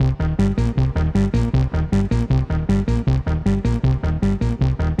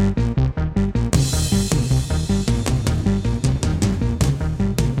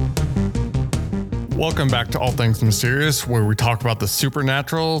Welcome back to All Things Mysterious, where we talk about the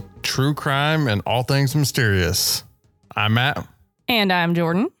supernatural, true crime, and all things mysterious. I'm Matt. And I'm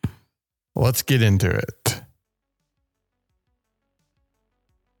Jordan. Let's get into it.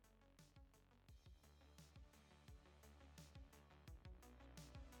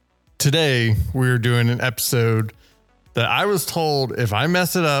 Today, we're doing an episode that I was told if I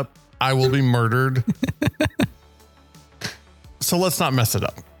mess it up, I will be murdered. So let's not mess it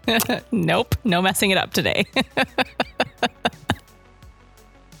up. Nope. No messing it up today.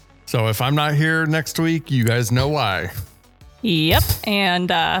 So if I'm not here next week, you guys know why. Yep.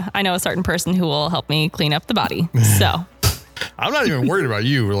 And I know a certain person who will help me clean up the body. So I'm not even worried about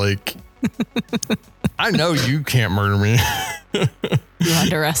you. Like, I know you can't murder me. You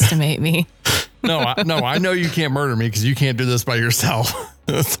underestimate me. No, I know you can't murder me because you can't do this by yourself.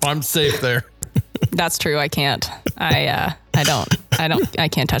 So I'm safe there. That's true. I can't. I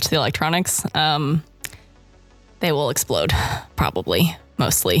can't touch the electronics. They will explode. Probably.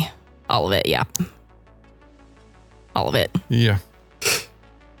 Mostly. All of it. Yeah. All of it. Yeah.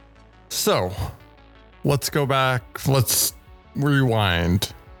 So let's go back. Let's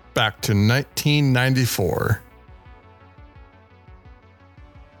rewind back to 1994.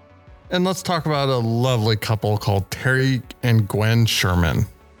 And let's talk about a lovely couple called Terry and Gwen Sherman.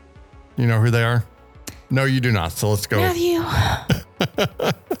 You know who they are? No, you do not. So let's go. Matthew.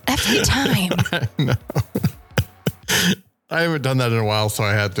 Every time. I know. I haven't done that in a while, so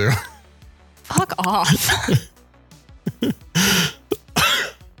I had to. Fuck off.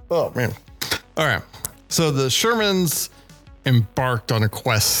 Oh, man. All right. So the Shermans embarked on a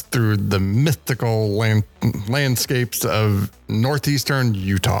quest through the mythical landscapes of northeastern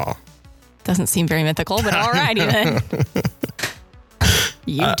Utah. Doesn't seem very mythical, but all righty then.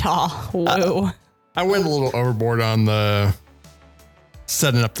 Utah. Whoa. I went a little overboard on the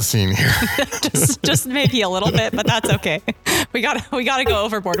setting up the scene here. just maybe a little bit, but that's okay. We gotta go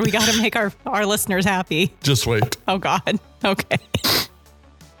overboard. We gotta make our listeners happy. Just wait. Oh God. Okay.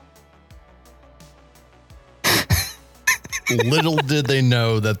 Little did they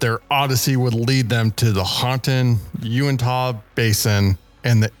know that their odyssey would lead them to the haunted Uintah Basin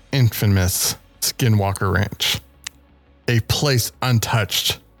and the infamous Skinwalker Ranch, a place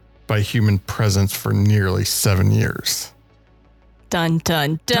untouched by human presence for nearly 7 years. Dun,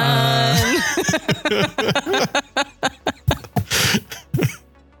 dun, dun.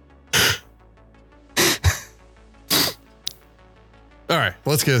 All right,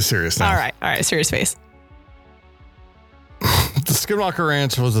 let's get serious now. All right. Serious face. The Skinwalker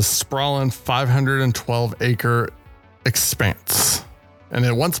Ranch was a sprawling 512-acre expanse, and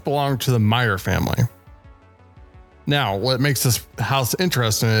it once belonged to the Meyer family. Now, what makes this house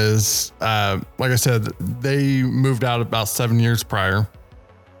interesting is, like I said, they moved out about 7 years prior,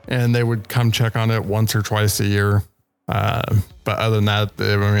 and they would come check on it once or twice a year. But other than that,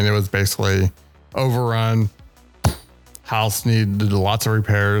 it was basically overrun. House needed lots of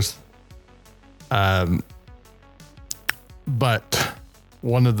repairs. But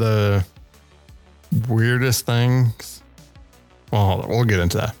one of the weirdest things, well, hold on, we'll get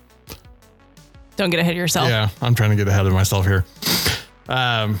into that. Don't get ahead of yourself. Yeah, I'm trying to get ahead of myself here.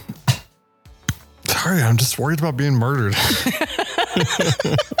 Sorry, I'm just worried about being murdered.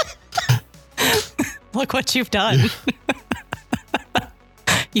 Look what you've done. Yeah.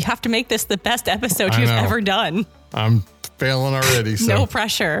 You have to make this the best episode you've ever done. I'm failing already. So. No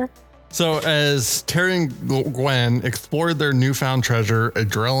pressure. So as Terry and Gwen explored their newfound treasure, a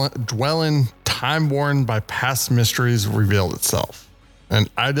dwelling time-worn by past mysteries revealed itself. An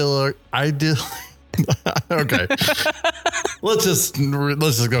idyllic. Okay. Let's just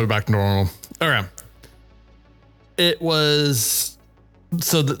go back to normal. All right. It was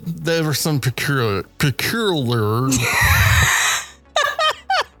there were some peculiar. Look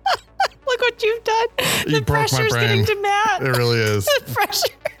what you've done. The pressure's getting to Matt. It really is. The pressure.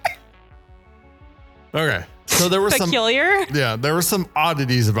 Okay. So there were peculiar. There were some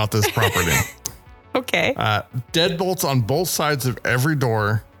oddities about this property. Okay. Deadbolts on both sides of every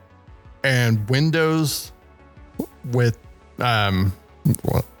door, and windows with bars.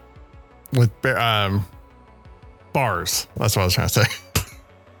 That's what I was trying to say.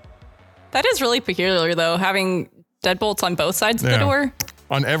 That is really peculiar, though, having deadbolts on both sides of the door.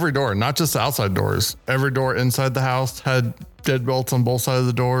 On every door, not just the outside doors. Every door inside the house had deadbolts on both sides of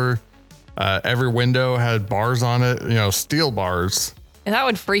the door. Every window had bars on it, steel bars. And that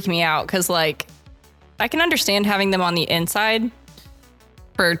would freak me out because, like, I can understand having them on the inside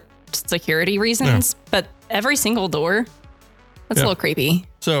for security reasons, but every single door, that's a little creepy.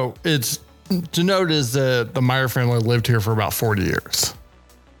 So it's to note is that the Meyer family lived here for about 40 years.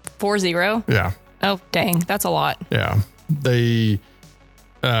 40? Yeah. Oh, dang. That's a lot. Yeah. They,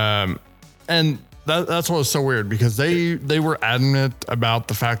 and that's what was so weird because they were adamant about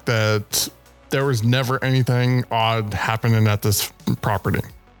the fact that there was never anything odd happening at this property.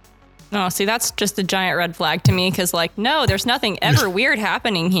 Oh, see, that's just a giant red flag to me because, like, no, there's nothing ever weird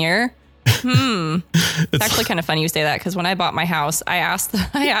happening here. It's actually kind of funny you say that because when I bought my house, I asked the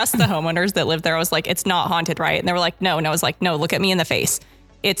homeowners that lived there, I was like, it's not haunted, right? And they were like, no. And I was like, no, look at me in the face.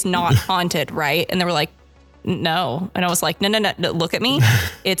 It's not haunted, right? And they were like, no. And I was like, no, look at me.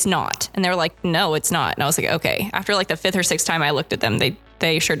 It's not. And they were like, no, it's not. And I was like, okay. After like the 5th or 6th time I looked at them,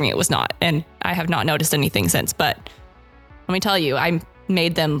 they assured me it was not. And I have not noticed anything since. But let me tell you, I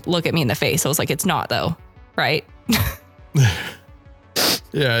made them look at me in the face. I was like, it's not though, right?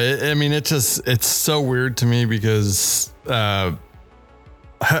 Yeah, I mean, it's so weird to me because I've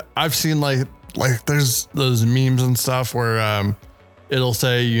seen like there's those memes and stuff where it'll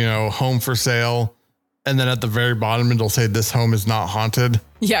say, you know, home for sale. And then at the very bottom, it'll say this home is not haunted.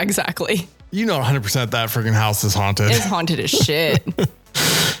 Yeah, exactly. You know, 100% that freaking house is haunted. It's haunted as shit.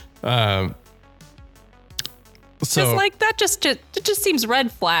 So like that it just seems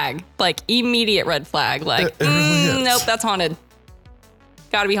red flag, like immediate red flag. Like, it really is. Nope, that's haunted.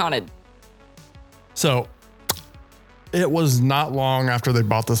 Gotta be haunted. So it was not long after they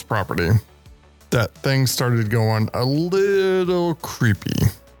bought this property that things started going a little creepy.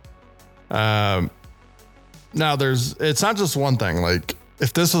 Now it's not just one thing. Like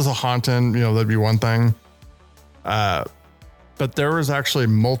if this was a haunting, you know, that'd be one thing. But there was actually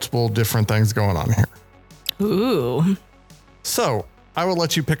multiple different things going on here. Ooh. So I will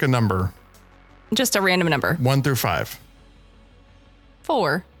let you pick a number. Just a random number. 1 through 5.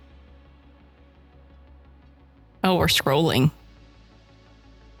 4. Oh, we're scrolling.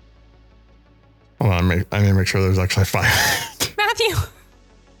 Hold on, I need to make sure there's actually 5. Matthew,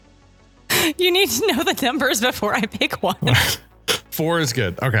 you need to know the numbers before I pick one. 4 is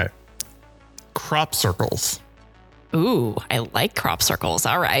good. Okay. Crop circles. Ooh, I like crop circles.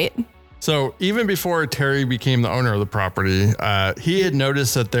 All right. So even before Terry became the owner of the property, he had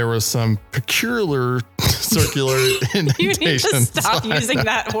noticed that there was some peculiar circular indentations. You need to stop using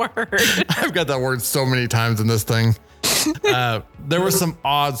that word. I've got that word so many times in this thing. There were some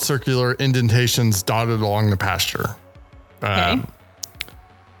odd circular indentations dotted along the pasture. Okay.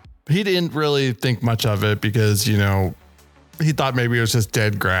 He didn't really think much of it because, you know, he thought maybe it was just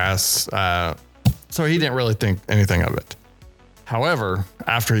dead grass. So he didn't really think anything of it. However,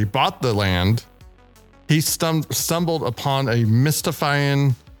 after he bought the land, he stumbled upon a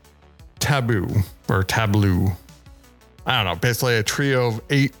mystifying tableau. I don't know, basically a trio of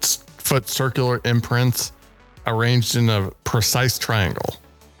 8-foot circular imprints arranged in a precise triangle,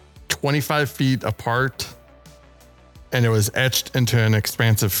 25 feet apart, and it was etched into an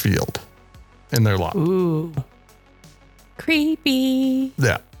expansive field in their lot. Ooh. Creepy.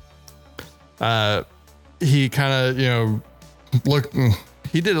 Yeah. He kind of, you know,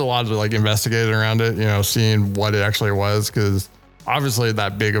 he did a lot of like investigating around it, you know, seeing what it actually was, because obviously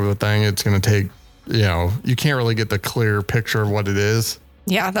that big of a thing, it's going to take, you know, you can't really get the clear picture of what it is.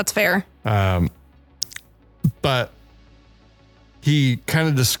 Yeah, that's fair. But he kind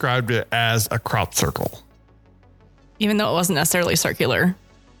of described it as a crop circle. Even though it wasn't necessarily circular.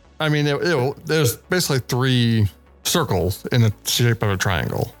 I mean, there's basically 3 circles in the shape of a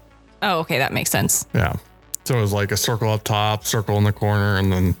triangle. Oh, okay. That makes sense. Yeah. So it was like a circle up top, circle in the corner,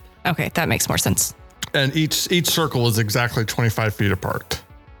 and then. Okay. That makes more sense. And each circle is exactly 25 feet apart.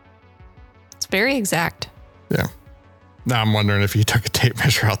 It's very exact. Yeah. Now I'm wondering if he took a tape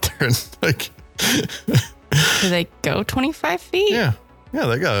measure out there and like. Do they go 25 feet? Yeah. Yeah.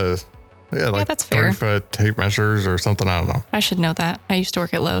 They got like that's fair. 30-foot tape measures or something. I don't know. I should know that. I used to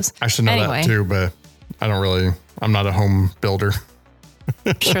work at Lowe's. I should know that too, but I don't really. I'm not a home builder.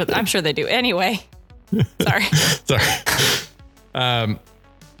 I'm sure they do. Anyway. Sorry.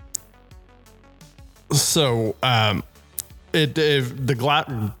 So, the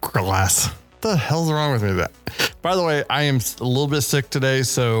glass. What the hell's wrong with me? That. By the way, I am a little bit sick today,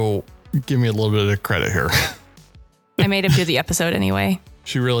 so give me a little bit of credit here. I made him do the episode anyway.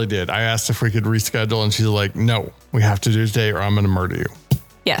 She really did. I asked if we could reschedule, and she's like, "No, we have to do it today, or I'm going to murder you."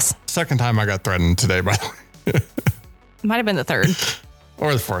 Yes. Second time I got threatened today, by the way. Might have been the 3rd.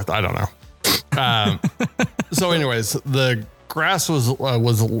 Or the 4th. I don't know. So anyways, the grass was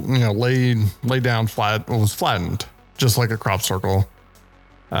you know, laid down flat. It was flattened just like a crop circle.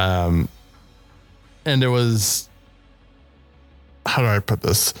 And it was, how do I put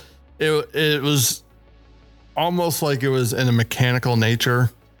this? It was almost like it was in a mechanical nature,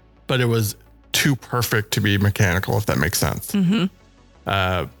 but it was too perfect to be mechanical, if that makes sense. Mm-hmm.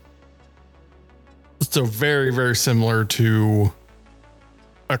 So very, very similar to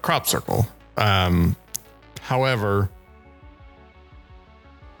a crop circle. However,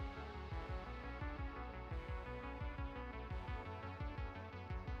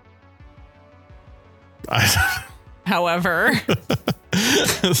 However,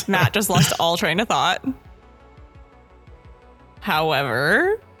 Matt just lost all train of thought.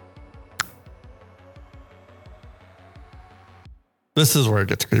 However, this is where it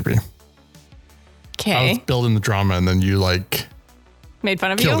gets creepy. I was okay. building the drama and then you like Made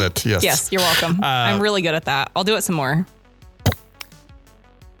fun of killed you? it. Yes. Yes, you're welcome. I'm really good at that. I'll do it some more.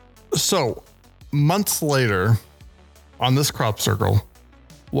 So months later on this crop circle,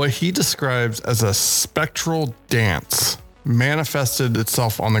 what he describes as a spectral dance manifested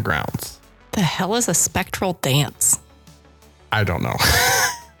itself on the grounds. The hell is a spectral dance? I don't know.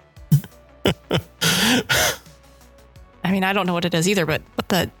 I mean, I don't know what it is either, but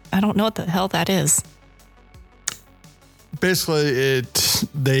I don't know what the hell that is. Basically,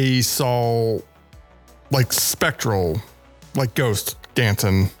 they saw like spectral, like ghosts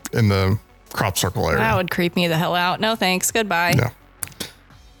dancing in the crop circle area. That would creep me the hell out. No, thanks. Goodbye.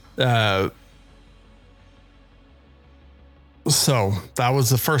 Yeah. So that was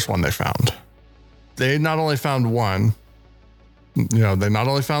the first one they found. They not only found one, they not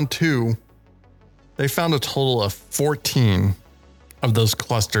only found two, they found a total of 14 of those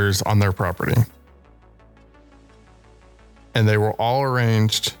clusters on their property. And they were all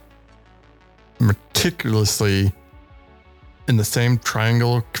arranged meticulously in the same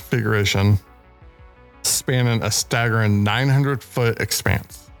triangular configuration, spanning a staggering 900-foot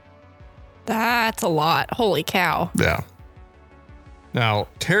expanse. That's a lot. Holy cow. Yeah. Now,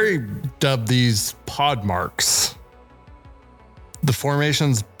 Terry dubbed these pod marks. The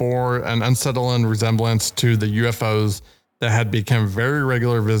formations bore an unsettling resemblance to the UFOs that had become very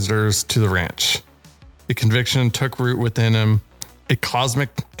regular visitors to the ranch. The conviction took root within him, a cosmic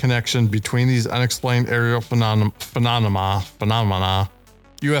connection between these unexplained aerial phenomena,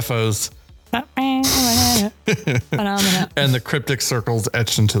 UFOs, Phenomena. and the cryptic circles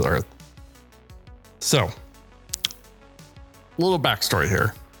etched into the earth. So, a little backstory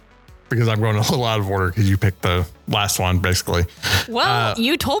here, because I'm going a little out of order because you picked the last one, basically. Well,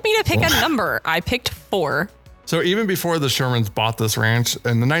 you told me to pick a number. I picked 4. So even before the Shermans bought this ranch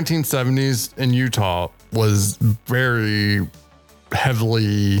in the 1970s in Utah was very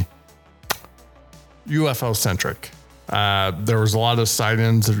heavily UFO centric. There was a lot of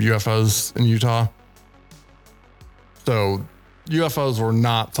sightings of UFOs in Utah. So UFOs were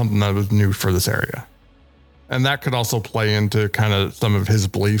not something that was new for this area. And that could also play into kind of some of his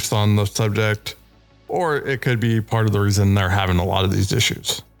beliefs on the subject, or it could be part of the reason they're having a lot of these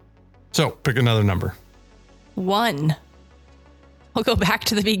issues. So pick another number. 1. I'll go back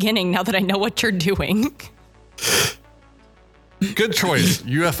to the beginning now that I know what you're doing. Good choice.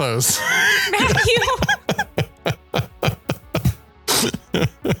 UFOs. Matthew.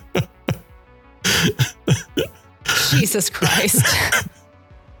 Jesus Christ.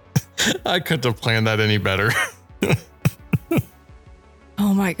 I couldn't have planned that any better.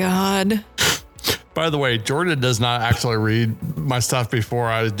 Oh my God. By the way, Jordan does not actually read my stuff before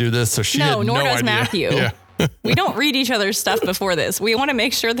I do this, so she had no nor does idea. Matthew. Yeah. We don't read each other's stuff before this. We want to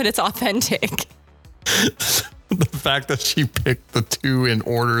make sure that it's authentic. The fact that she picked the 2 in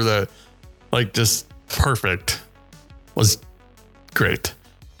order that, like, just perfect was great.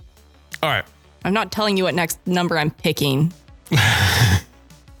 All right. I'm not telling you what next number I'm picking.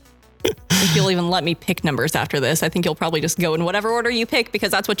 If you'll even let me pick numbers after this, I think you'll probably just go in whatever order you pick because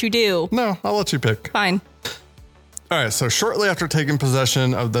that's what you do. No, I'll let you pick. Fine. All right. So shortly after taking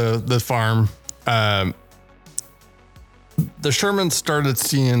possession of the farm, the Shermans started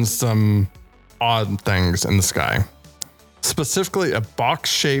seeing some odd things in the sky, specifically a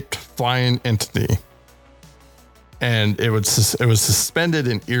box-shaped flying entity, and it was suspended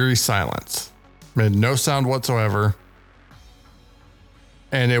in eerie silence, made no sound whatsoever,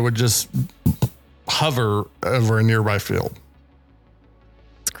 and it would just hover over a nearby field.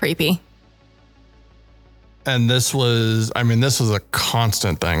 It's creepy. And this was a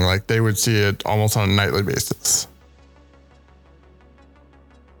constant thing. Like they would see it almost on a nightly basis.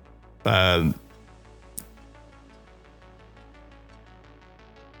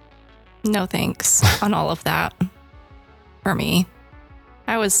 No thanks on all of that for me.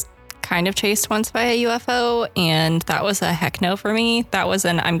 I was kind of chased once by a UFO, and that was a heck no for me. That was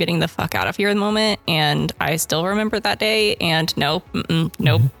an I'm getting the fuck out of here moment, and I still remember that day, and nope,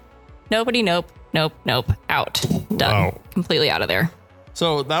 nope, nobody, nope, out, done, Wow. Completely out of there.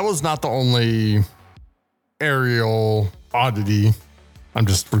 So that was not the only aerial oddity I'm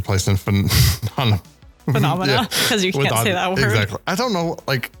just replacing phenomena Phenomena, because you can't say that word. Exactly. I don't know.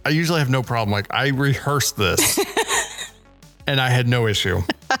 Like, I usually have no problem. Like, I rehearsed this and I had no issue.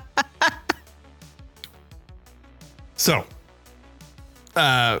 So,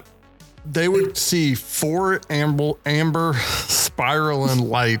 they would see 4 amber spiraling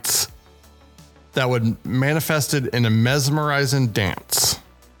lights that would manifested in a mesmerizing dance,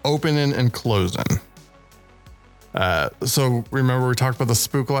 opening and closing. So remember we talked about the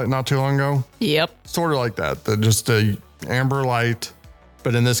spook light not too long ago? Yep. Sort of like that. Just a amber light,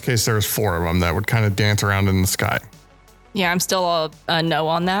 but in this case there's 4 of them that would kind of dance around in the sky. Yeah, I'm still a no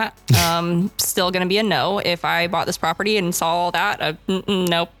on that. Still going to be a no. If I bought this property and saw all that,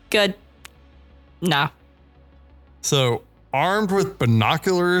 nope, good. Nah. So armed with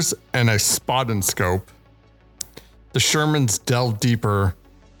binoculars and a spotting scope, the Shermans delved deeper,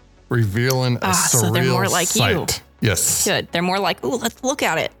 revealing a surreal so they're more like sight. you. Yes. Good. They're more like, ooh, let's look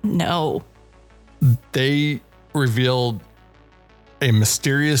at it. No. They revealed a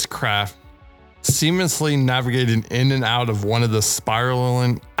mysterious craft seamlessly navigating in and out of one of the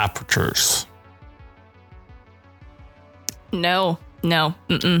spiraling apertures. No.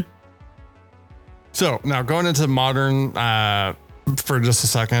 Mm-mm. So now going into modern for just a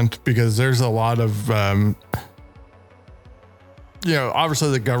second, because there's a lot of, obviously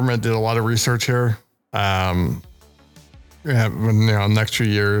the government did a lot of research here. Next few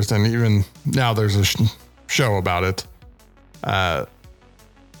years, and even now there's a show about it.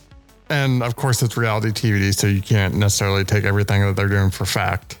 And of course it's reality TV, so you can't necessarily take everything that they're doing for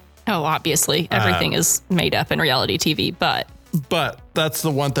fact. Oh, obviously everything is made up in reality TV, but that's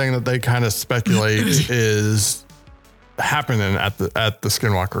the one thing that they kind of speculate is happening at the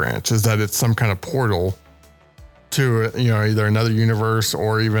Skinwalker Ranch, is that it's some kind of portal to, either another universe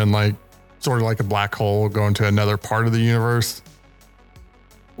or even like sort of like a black hole going to another part of the universe,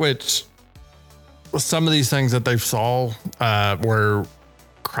 which some of these things that they saw where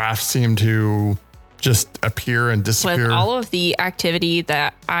crafts seem to just appear and disappear. With all of the activity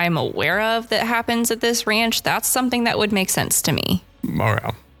that I'm aware of that happens at this ranch, that's something that would make sense to me. Oh,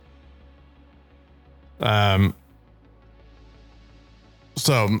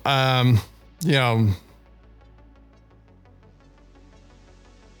 yeah.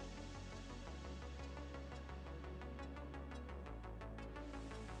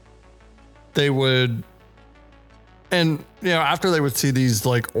 They would, and after they would see these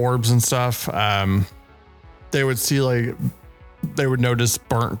like orbs and stuff, they would see they would notice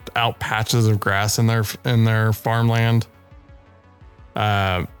burnt out patches of grass in their farmland.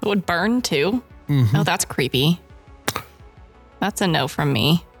 It would burn too. Mm-hmm. Oh, that's creepy. That's a no from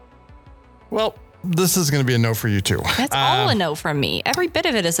me. Well, this is going to be a no for you too. That's all a no from me. Every bit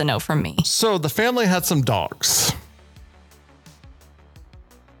of it is a no from me. So the family had some dogs.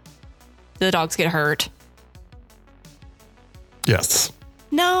 The dogs get hurt. Yes.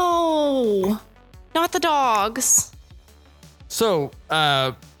 No, not the dogs. So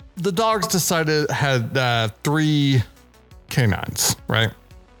the dogs had 3 canines, right?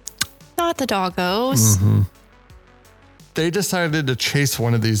 Not the doggos. Mm-hmm. They decided to chase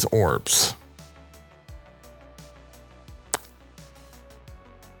one of these orbs.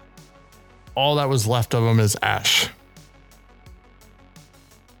 All that was left of them is ash.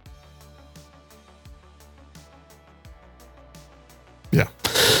 Yeah.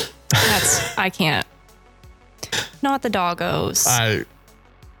 I can't. Not the doggos.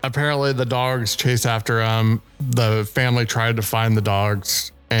 Apparently the dogs chased after them. The family tried to find the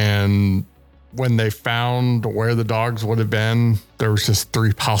dogs, and when they found where the dogs would have been, there was just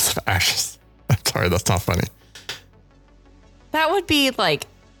 3 piles of ashes. Sorry, that's not funny. That would be like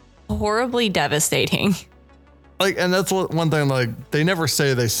horribly devastating. And that's one thing, like, they never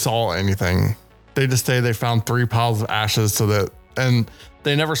say they saw anything. They just say they found 3 piles of ashes and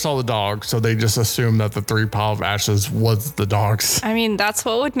they never saw the dog, so they just assumed that the 3 pile of ashes was the dogs. I mean, that's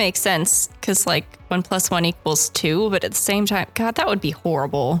what would make sense, because 1 + 1 = 2, but at the same time, God, that would be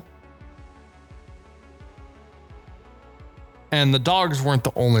horrible. And the dogs weren't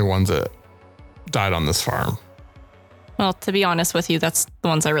the only ones that died on this farm. Well, to be honest with you, that's the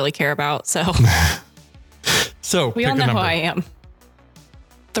ones I really care about, so. So we all know who I am.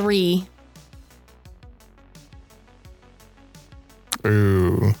 3.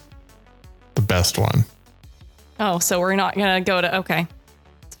 Ooh, the best one. Oh, so we're not going to go to, okay.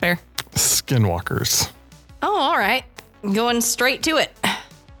 It's fair. Skinwalkers. Oh, all right. Going straight to it.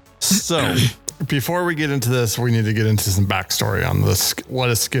 So before we get into this, we need to get into some backstory on this, what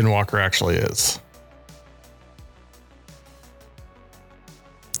a Skinwalker actually is.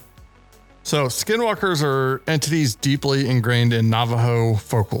 So skinwalkers are entities deeply ingrained in Navajo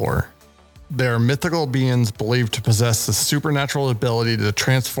folklore. They are mythical beings believed to possess the supernatural ability to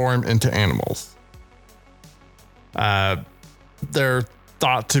transform into animals. They're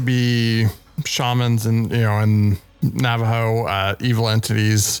thought to be shamans and, in Navajo, evil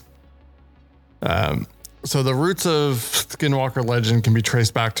entities. So the roots of Skinwalker legend can be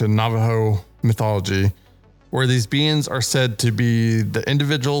traced back to Navajo mythology, where these beings are said to be the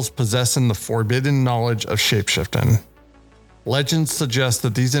individuals possessing the forbidden knowledge of shapeshifting. Legends suggest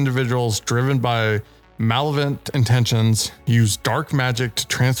that these individuals, driven by malevolent intentions, use dark magic to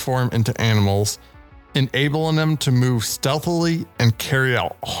transform into animals, enabling them to move stealthily and carry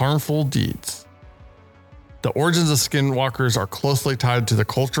out harmful deeds. The origins of skinwalkers are closely tied to the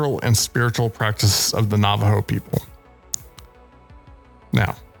cultural and spiritual practices of the Navajo people.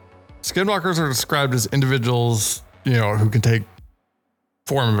 Now, skinwalkers are described as individuals, who can take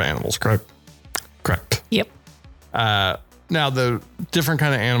form of animals, correct? Correct. Yep. Now, the different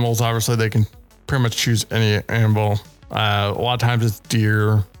kind of animals, obviously, they can pretty much choose any animal. A lot of times it's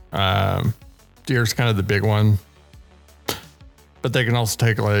deer. Deer's kind of the big one. But they can also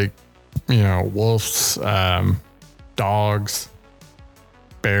take wolves, dogs,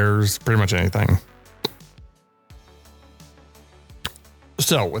 bears, pretty much anything.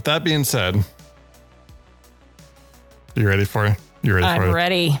 So, with that being said, you ready for it? I'm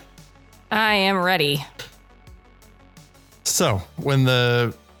ready. I am ready. So, when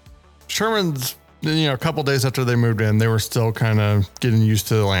the Shermans, a couple days after they moved in, they were still kind of getting used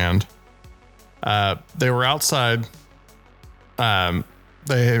to the land. They were outside. Father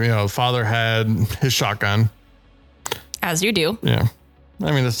had his shotgun. As you do. Yeah.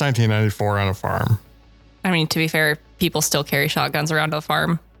 I mean, it's 1994 on a farm. I mean, to be fair, people still carry shotguns around the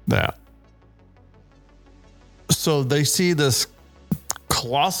farm. Yeah. So they see this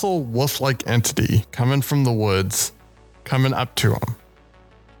colossal wolf-like entity coming from the woods, coming up to them.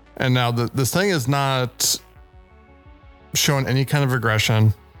 And now this thing is not showing any kind of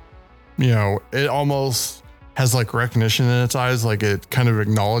aggression. It almost has recognition in its eyes, it kind of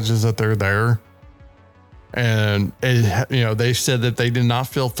acknowledges that they're there. And they said that they did not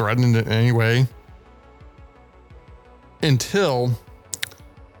feel threatened in any way until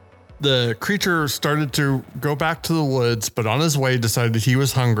the creature started to go back to the woods, but on his way decided he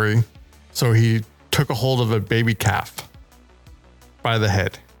was hungry. So he took a hold of a baby calf by the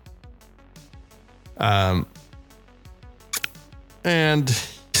head. And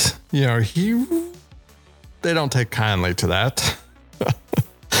they don't take kindly to that.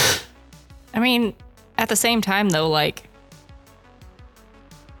 I mean, at the same time though,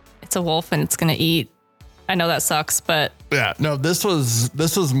 it's a wolf and it's going to eat. I know that sucks, but yeah, no, this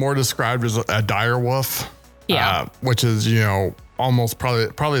was more described as a dire wolf. Yeah. Which is, almost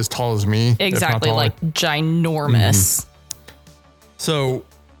probably as tall as me. Exactly. Ginormous. Mm-hmm. So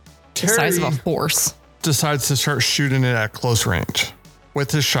the size of a horse. Decides to start shooting it at close range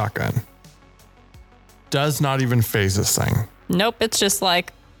with his shotgun. Does not even phase this thing. Nope. It's just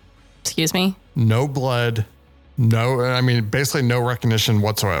excuse me. No blood. Basically no recognition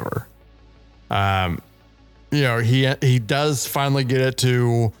whatsoever. He does finally get it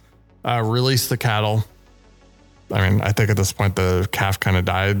to release the cattle. I think at this point the calf kind of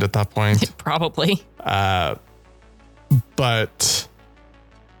died at that point. Probably. But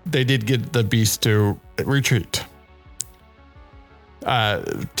they did get the beast to retreat.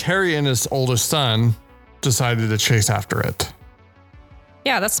 Terry and his oldest son decided to chase after it.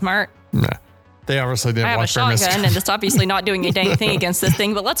 Yeah, that's smart. Yeah. They obviously didn't want a shotgun and it's obviously not doing a dang thing against this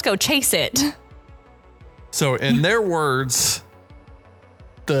thing, but let's go chase it. So in their words,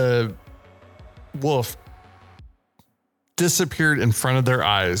 the wolf disappeared in front of their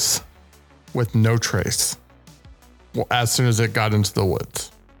eyes with no trace. Well, as soon as it got into the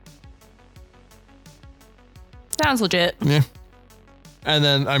woods. Sounds legit. Yeah. And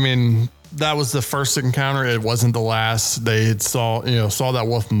then, that was the first encounter. It wasn't the last. They had saw that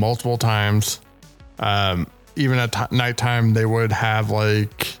wolf multiple times. Even at nighttime, they would have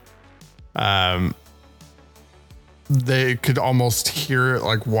they could almost hear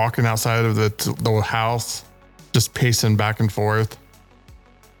it walking outside of the house, just pacing back and forth.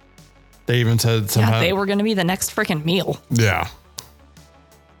 They even said sometimes they were going to be the next freaking meal. Yeah.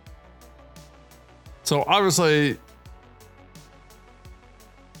 So obviously,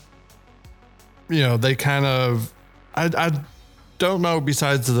 they kind of, I don't know,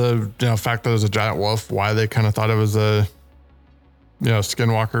 besides the fact that it was a giant wolf, why they kind of thought it was a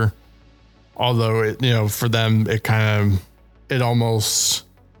skinwalker. Although it, for them, it almost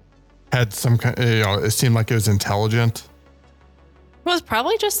had some kind, it seemed like it was intelligent. was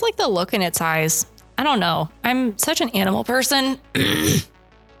probably just like the look in its eyes. I don't know. I'm such an animal person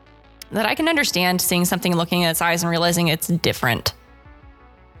that I can understand seeing something looking in its eyes and realizing it's different.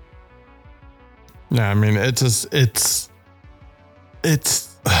 Yeah, I mean,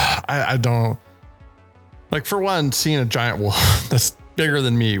 I don't, like, for one, seeing a giant wolf that's bigger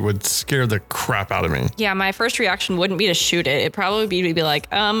than me would scare the crap out of me. Yeah, my first reaction wouldn't be to shoot it. It'd probably be to be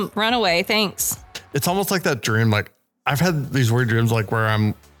like, run away, thanks. It's almost like that dream. Like, I've had these weird dreams, like where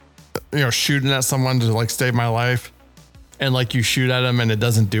I'm, shooting at someone to like save my life, and like you shoot at them and it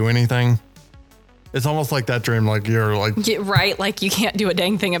doesn't do anything. It's almost like that dream. Like you're like, yeah, right. Like you can't do a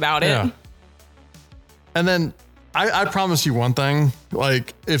dang thing about it. Yeah. And then I promise you one thing,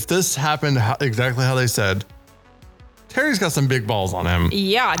 like if this happened exactly how they said, Terry's got some big balls on him.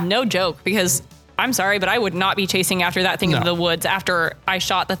 Yeah, no joke, because I'm sorry, but I would not be chasing after that thing in the woods after I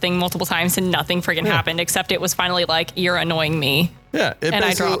shot the thing multiple times and nothing friggin' happened, except it was finally like, you're annoying me. Yeah. And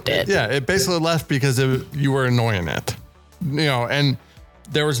I dropped it. Yeah. It basically left because you were annoying it, and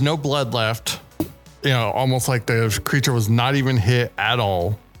there was no blood left, almost like the creature was not even hit at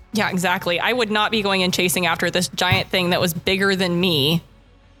all. Yeah, exactly. I would not be going and chasing after this giant thing that was bigger than me,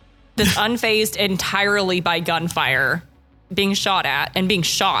 this unfazed entirely by gunfire, being shot at and being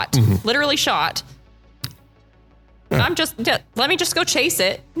shot, literally shot. Yeah. Let me just go chase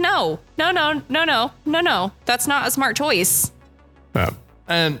it. No. That's not a smart choice. Yeah.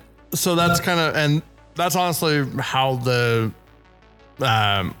 And so that's and that's honestly how the,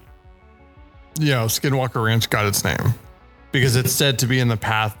 Skinwalker Ranch got its name. Because it's said to be in the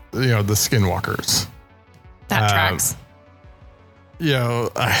path, the skinwalkers. That tracks.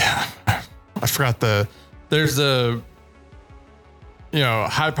 I forgot there's a,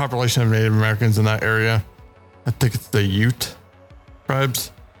 high population of Native Americans in that area. I think it's the Ute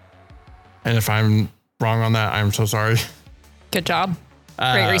tribes. And if I'm wrong on that, I'm so sorry. Good job.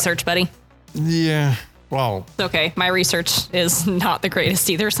 Great research, buddy. Yeah. Well, it's okay. My research is not the greatest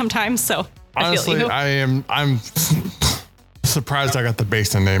either sometimes. So honestly, I feel you. I'm surprised I got the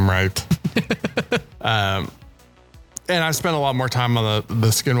basin name right. And I spent a lot more time on the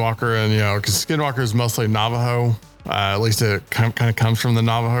Skinwalker, and because Skinwalker is mostly Navajo. At least it kind of comes from the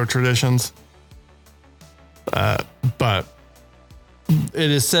Navajo traditions. But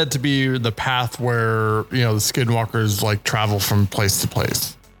it is said to be the path where the Skinwalkers like travel from place to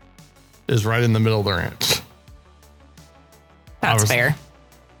place. Is right in the middle of the ranch. That's fair.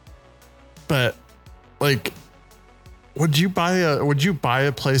 But like, would you buy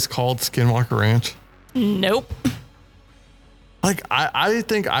a place called Skinwalker Ranch? Nope. Like, I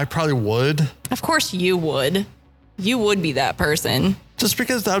think I probably would. Of course you would. You would be that person. Just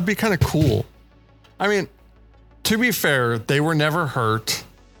because that would be kind of cool. I mean, to be fair, they were never hurt.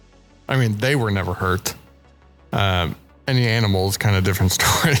 Any animals, kind of different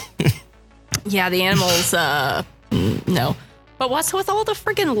story. Yeah, the animals, no. But what's with all the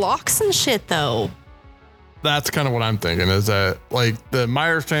friggin' locks and shit, though? That's kind of what I'm thinking, is that like the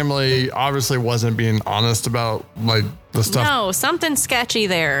Myers family obviously wasn't being honest about like the stuff. No, something sketchy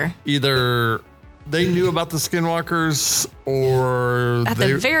there. Either they knew about the Skinwalkers, or at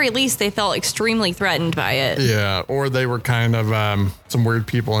the very least they felt extremely threatened by it. Yeah, or they were kind of some weird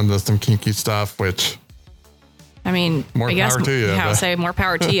people into some kinky stuff, which I mean, more I guess, power to you. Yeah, I'll say more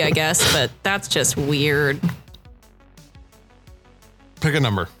power to you, I guess, but that's just weird. Pick a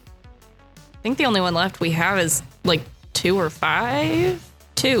number. I think the only one left we have is like 2 or 5.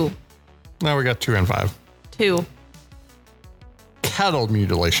 2. Now we got 2 and 5. 2. Cattle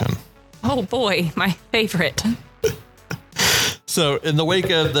mutilation. Oh boy, my favorite. So in the wake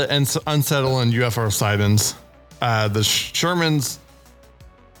of the unsettling UFO sightings, the Shermans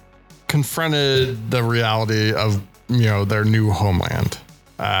confronted the reality of, their new homeland.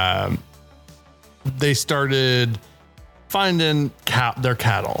 They started finding their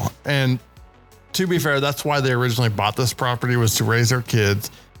cattle. And to be fair, that's why they originally bought this property, was to raise their kids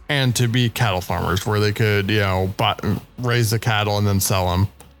and to be cattle farmers, where they could, raise the cattle and then sell them.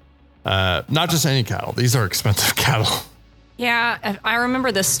 Not just any cattle. These are expensive cattle. Yeah, I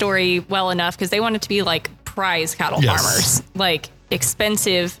remember this story well enough because they wanted to be like prize cattle farmers, like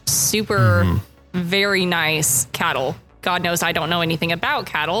expensive, super, very nice cattle. God knows I don't know anything about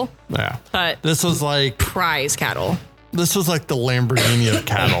cattle. Yeah. But this was like prize cattle. This was like the Lamborghini of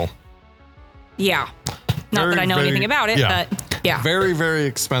cattle. Yeah. Not that I know anything about it, but yeah. Very, very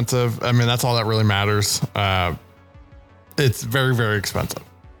expensive. I mean, that's all that really matters. It's very, very expensive.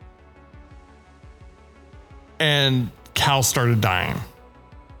 And cows started dying.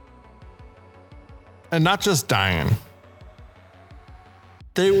 And not just dying.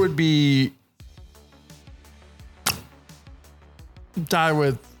 They would be die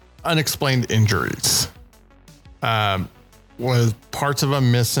with unexplained injuries. With parts of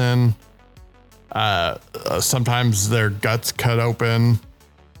them missing. Sometimes their guts cut open.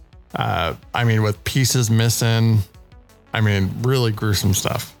 With pieces missing. Really gruesome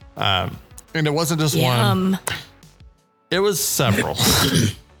stuff. And it wasn't just one. It was several.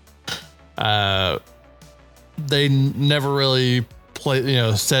 They never really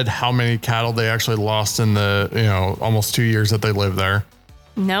said how many cattle they actually lost in the, almost 2 years that they lived there.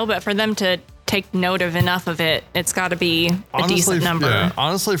 No, but for them to take note of enough of it, it's got to be a decent number. Yeah,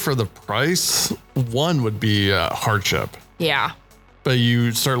 honestly, for the price, one would be a hardship. Yeah. But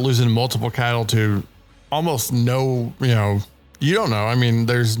you start losing multiple cattle to almost no, you don't know.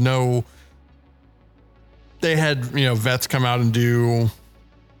 There's no, they had, vets come out and do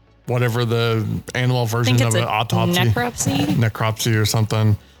whatever the animal version of an autopsy. Necropsy or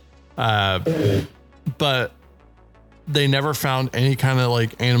something. But they never found any kind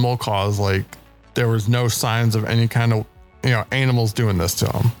of animal cause. There was no signs of any kind of, animals doing this to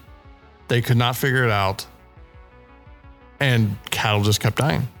them. They could not figure it out. And cattle just kept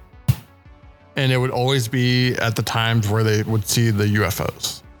dying. And it would always be at the times where they would see the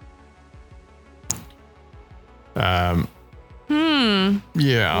UFOs.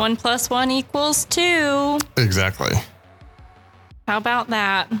 Yeah. 1 + 1 = 2. Exactly. How about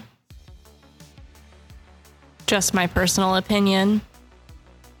that? Just my personal opinion.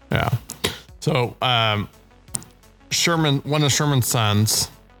 Yeah. So, one of Sherman's sons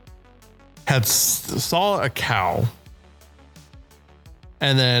saw a cow,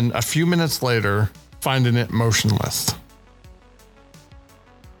 and then a few minutes later, finding it motionless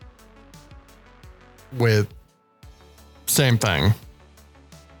with same thing.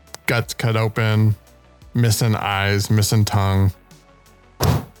 Guts cut open, missing eyes, missing tongue.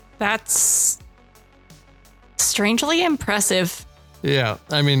 That's strangely impressive. Yeah.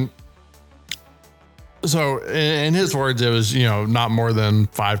 So in his words, it was, not more than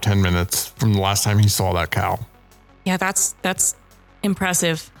 5-10 minutes from the last time he saw that cow. Yeah, that's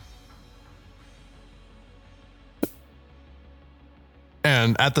impressive.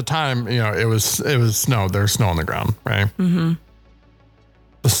 And at the time, it was snow. There's snow on the ground, right? Mm-hmm.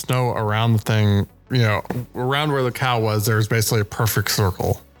 The snow around the thing, around where the cow was, there's basically a perfect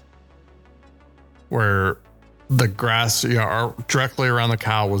circle where the grass, directly around the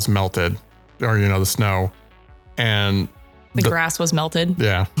cow was melted, or, the snow, and the grass was melted.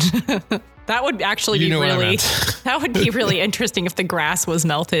 Yeah. That would actually be really, that would be really interesting if the grass was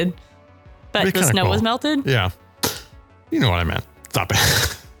melted, but the snow was melted. Yeah. You know what I meant. Stop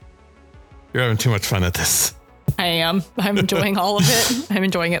it. You're having too much fun at this. I am. I'm enjoying all of it. I'm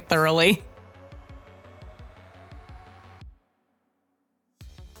enjoying it thoroughly.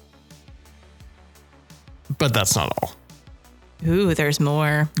 But that's not all. Ooh, there's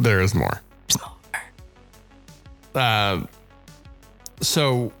more. There is more. There's more.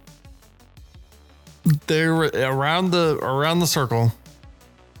 So there were around the circle,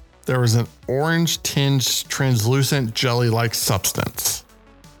 there was an orange tinged translucent jelly-like substance.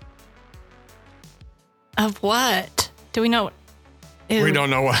 Of what? Do we know? Ew. We don't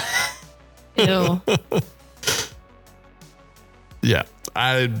know what. Ew. Yeah.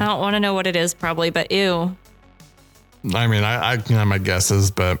 I don't want to know what it is probably, but ew. I can have my guesses,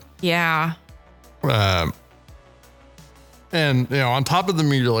 but yeah. And on top of the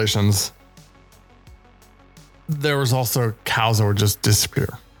mutilations, there was also cows that would just disappear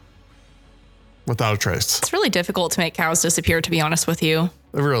without a trace. It's really difficult to make cows disappear, to be honest with you.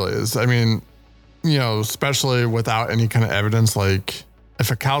 It really is. Especially without any kind of evidence, if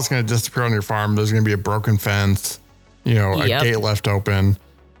a cow's going to disappear on your farm, there's going to be a broken fence, a gate left open,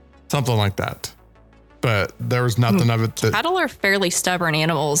 something like that. But there was nothing of it. Cattle are fairly stubborn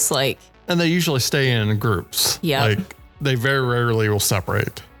animals, and they usually stay in groups. Yeah. They very rarely will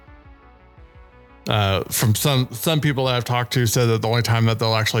separate. From some people that I've talked to said that the only time that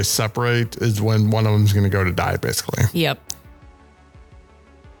they'll actually separate is when one of them's going to go to die, basically. Yep.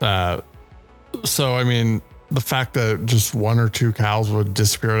 So, the fact that just 1 or 2 cows would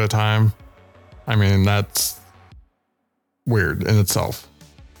disappear at a time, that's weird in itself.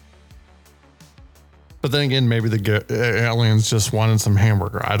 But then again, maybe the aliens just wanted some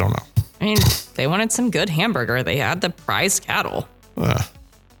hamburger. I don't know. They wanted some good hamburger. They had the prized cattle.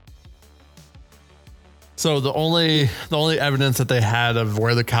 So the only evidence that they had of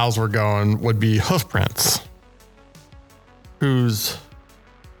where the cows were going would be hoof prints, whose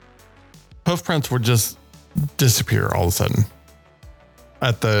hoof prints would just disappear all of a sudden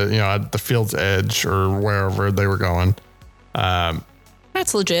at the field's edge or wherever they were going.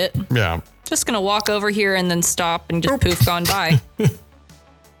 That's legit. Yeah. just going to walk over here and then stop and just poof gone by.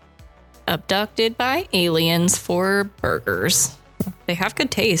 Abducted by aliens for burgers. They have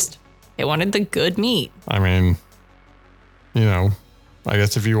good taste. They wanted the good meat. I mean, you know, I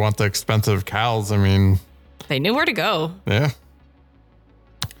guess if you want the expensive cows, I mean, they knew where to go. Yeah.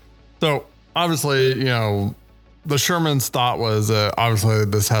 So obviously, you know, the Sherman's thought was obviously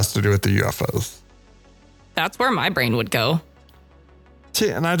this has to do with the UFOs. That's where my brain would go. See,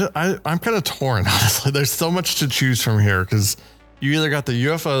 and I'm kind of torn, honestly. There's so much to choose from here because you either got the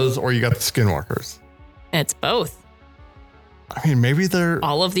UFOs or you got the Skinwalkers. It's both. I mean, maybe they're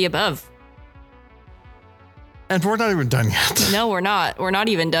all of the above. And we're not even done yet. No, we're not. We're not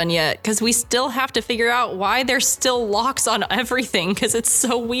even done yet because we still have to figure out why there's still locks on everything because it's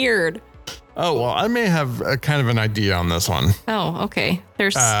so weird. Oh, well, I may have a kind of an idea on this one. Oh, okay.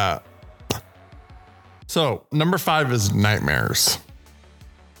 There's. So number 5 is nightmares.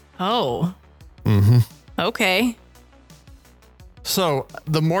 Oh. Mm-hmm. Okay. So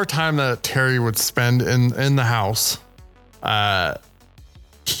the more time that Terry would spend in the house,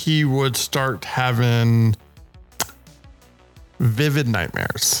 he would start having vivid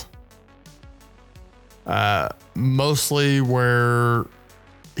nightmares. Mostly where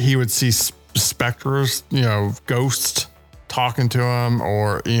he would see specters, you know, ghosts talking to him,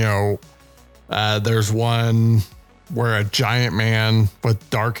 or, you know, there's one where a giant man with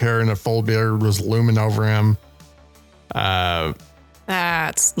dark hair and a full beard was looming over him.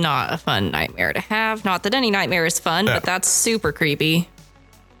 That's not a fun nightmare to have. Not that any nightmare is fun, but that's super creepy.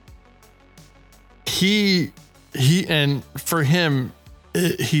 And for him,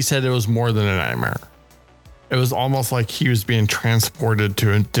 he said it was more than a nightmare. It was almost like he was being transported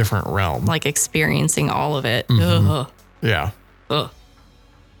to a different realm. Like experiencing all of it. Mm-hmm. Ugh. Yeah. Ugh.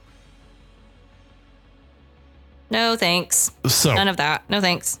 No, thanks. So none of that. No,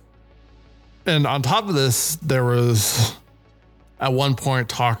 thanks. And on top of this, there was at one point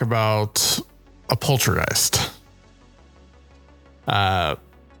talk about a poltergeist. I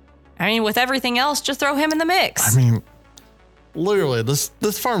mean, with everything else, just throw him in the mix. I mean, literally,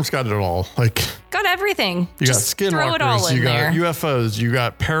 this farm's got it all. Like, got everything. You just got skinwalkers, you got UFOs, you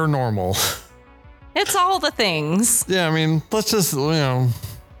got paranormal. It's all the things. Yeah, I mean, let's just, you know.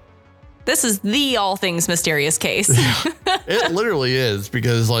 This is the all things mysterious case. It literally is,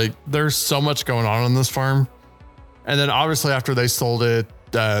 because like there's so much going on this farm. And then obviously after they sold it,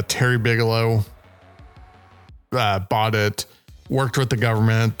 Terry Bigelow bought it, worked with the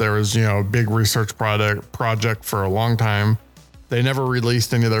government. There was, you know, a big research project for a long time. They never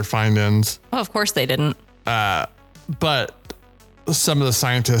released any of their findings. Oh, of course they didn't. But some of the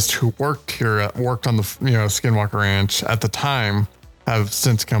scientists who worked on the, you know, Skinwalker Ranch at the time have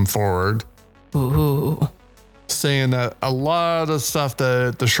since come forward. Ooh. Saying that a lot of stuff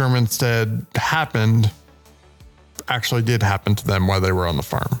that the Sherman said happened actually did happen to them while they were on the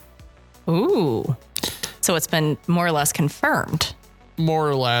farm. Ooh. So it's been more or less confirmed. More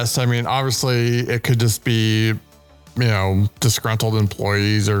or less. I mean, obviously it could just be, you know, disgruntled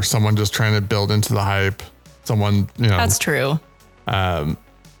employees or someone just trying to build into the hype. Someone, you know. That's true. I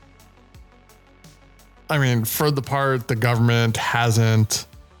mean, for the part, the government hasn't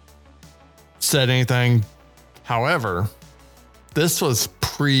said anything. However, this was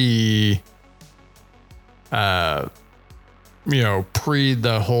pre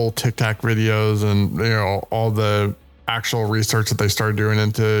the whole Tic Tac videos and, you know, all the actual research that they started doing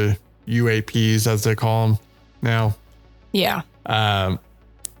into UAPs, as they call them now. Yeah.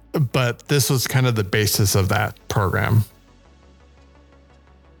 But this was kind of the basis of that program.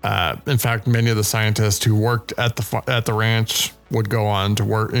 In fact, many of the scientists who worked at the ranch would go on to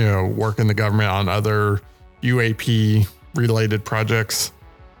work in the government on other UAP related projects.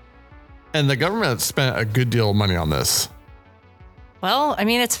 And the government spent a good deal of money on this. Well, I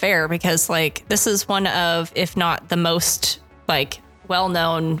mean, it's fair because like this is one of, if not the most like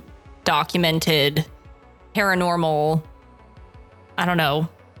well-known, documented paranormal, I don't know,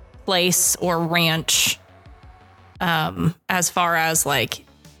 place or ranch, as far as like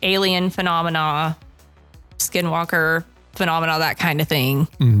alien phenomena, Skinwalker phenomena, that kind of thing.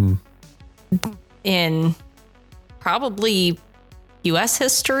 Mm-hmm. In probably U.S.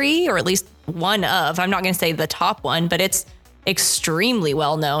 history, or at least one of, I'm not going to say the top one, but it's extremely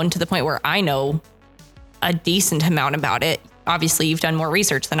well known to the point where I know a decent amount about it. Obviously, you've done more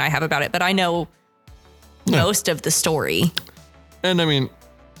research than I have about it, but I know most of the story. And I mean,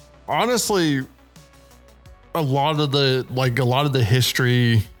 honestly, a lot of the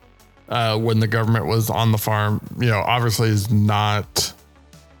history when the government was on the farm, you know, obviously is not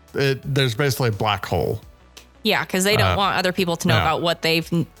it. There's basically a black hole. Yeah, because they don't want other people to know about what they've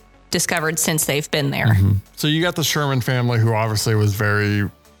discovered since they've been there. So you got the Sherman family, who obviously was very,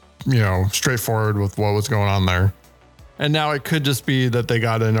 straightforward with what was going on there. And now it could just be that they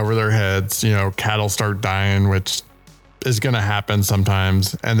got in over their heads, cattle start dying, which is going to happen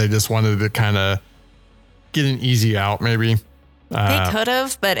sometimes. And they just wanted to kind of get an easy out, maybe. They could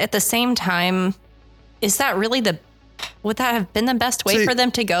have, but at the same time, is that really would that have been the best way for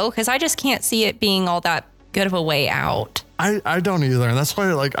them to go? Because I just can't see it being all that good of a way out. I don't either. And that's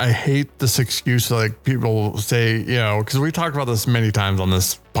why, I hate this excuse. People say, because we talked about this many times on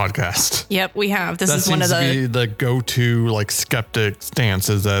this podcast. Yep, we have. This is one of the go-to skeptic stance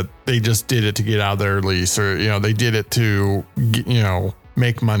is that they just did it to get out of their lease, or, they did it to,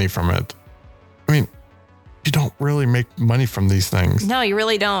 make money from it. I mean, you don't really make money from these things. No, you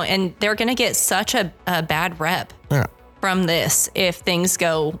really don't. And they're going to get such a bad rep. Yeah. From this if things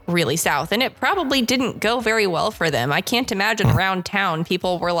go really south. And it probably didn't go very well for them. I can't imagine around town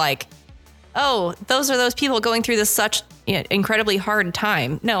people were like, oh, those are those people going through this such incredibly hard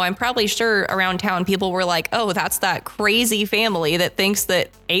time. No, I'm probably sure around town people were like, oh, that's that crazy family that thinks that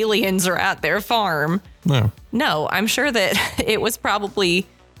aliens are at their farm. No, I'm sure that it was probably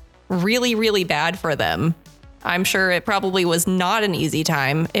really, really bad for them. I'm sure it probably was not an easy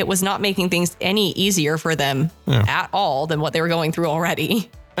time. It was not making things any easier for them at all than what they were going through already.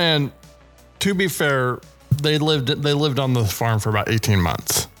 And to be fair, they lived on the farm for about 18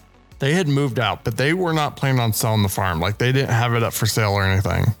 months. They had moved out, but they were not planning on selling the farm. They didn't have it up for sale or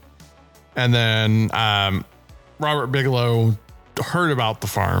anything. And then Robert Bigelow heard about the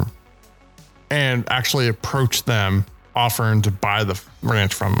farm and actually approached them, offering to buy the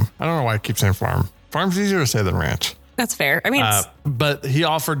ranch from them. I don't know why I keep saying farm. Farm's easier to say than ranch. That's fair. I mean, but he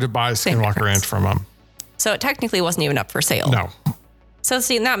offered to buy Skinwalker Ranch from him. So it technically wasn't even up for sale. No. So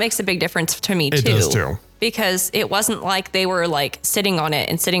see, and that makes a big difference to me too. It does too. Because it wasn't like they were sitting on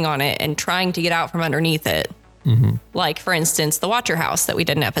it and trying to get out from underneath it. Like, for instance, the Watcher House that we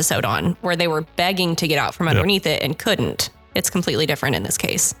did an episode on, where they were begging to get out from underneath it and couldn't. It's completely different in this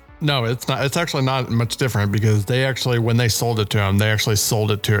case. No, it's not. It's actually not much different, because they actually, when they sold it to him, they actually sold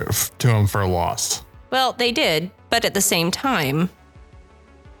it to him for a loss. Well, they did, but at the same time.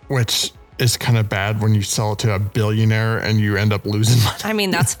 Which is kind of bad when you sell it to a billionaire and you end up losing money. I mean,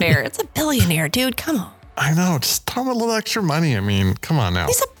 that's fair. It's a billionaire, dude. Come on. I know. Just tell him a little extra money. I mean, come on now.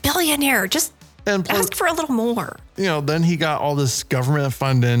 He's a billionaire. Just ask for a little more. Then he got all this government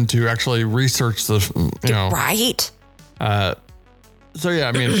funding to actually research the, Right. So, yeah,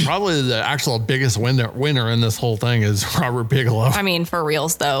 I mean, probably the actual biggest winner in this whole thing is Robert Bigelow. I mean, for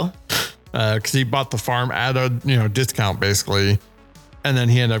reals, though. Because he bought the farm at a, discount, basically. And then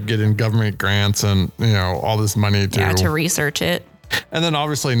he ended up getting government grants and, all this money to research it. And then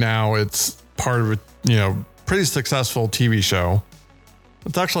obviously now it's part of a, pretty successful TV show.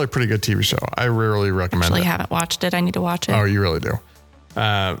 It's actually a pretty good TV show. I really recommend it. I haven't watched it. I need to watch it. Oh, you really do.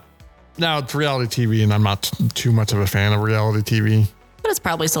 Now it's reality TV, and I'm not too much of a fan of reality TV. But it's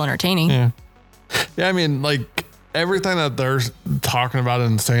probably still entertaining. Yeah. Yeah, I mean, everything that they're talking about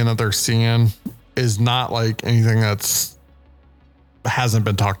and saying that they're seeing is not anything hasn't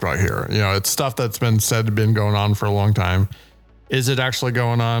been talked about here. It's stuff that's been said to been going on for a long time. Is it actually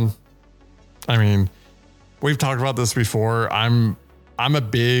going on? I mean, we've talked about this before. I'm a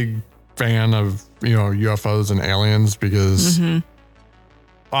big fan of, UFOs and aliens, because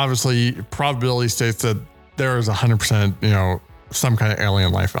obviously probability states that there is 100%, some kind of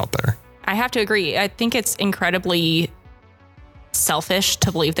alien life out there. I have to agree. I think it's incredibly selfish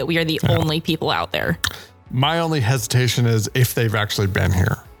to believe that we are the only people out there. My only hesitation is if they've actually been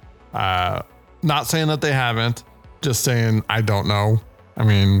here. Not saying that they haven't, just saying I don't know. I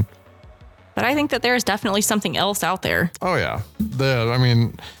mean, but I think that there's definitely something else out there. Oh yeah.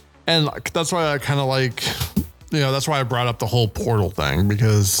 And that's why I kind of that's why I brought up the whole portal thing,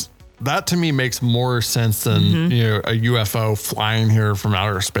 because that to me makes more sense than, a UFO flying here from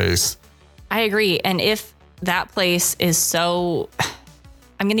outer space. I agree. And if that place is so,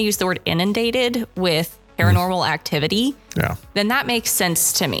 I'm going to use the word inundated with paranormal activity, then that makes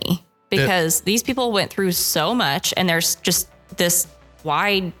sense to me, because these people went through so much, and there's just this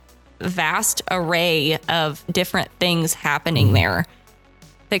wide, vast array of different things happening there.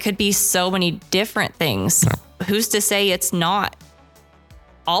 There could be so many different things. Who's to say it's not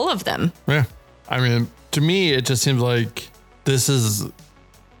all of them? Yeah. I mean, to me, it just seems like this is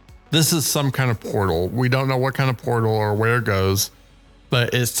some kind of portal. We don't know what kind of portal or where it goes,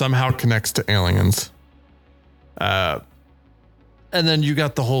 but it somehow connects to aliens. And then you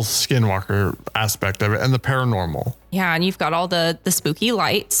got the whole Skinwalker aspect of it and the paranormal. Yeah, and you've got all the spooky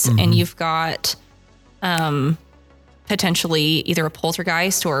lights, and you've got potentially either a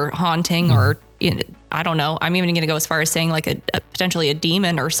poltergeist or haunting or, I don't know. I'm even going to go as far as saying like a potentially a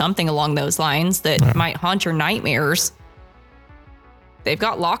demon or something along those lines that might haunt your nightmares. They've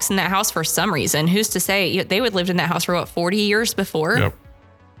got locks in that house for some reason. Who's to say they would lived in that house for 40 years before? Yep.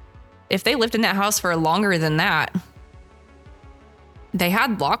 If they lived in that house for longer than that, they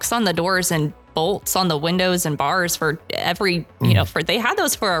had locks on the doors and bolts on the windows and bars for every, they had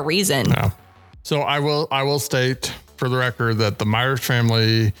those for a reason. Yeah. So I will state for the record that the Myers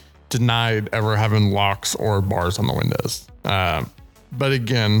family denied ever having locks or bars on the windows. But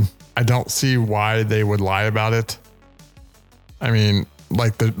again, I don't see why they would lie about it. I mean,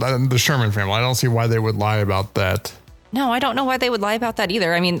 like the Sherman family, I don't see why they would lie about that. No, I don't know why they would lie about that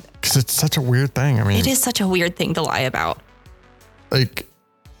either. I mean, because it's such a weird thing. I mean, it is such a weird thing to lie about. Like,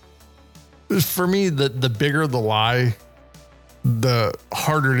 for me, the bigger the lie, the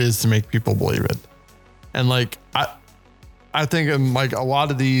harder it is to make people believe it. And like, I think in like a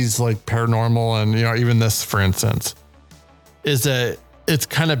lot of these like paranormal and, even this, for instance, is that it's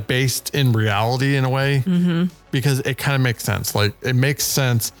kind of based in reality in a way, because it kind of makes sense. Like, it makes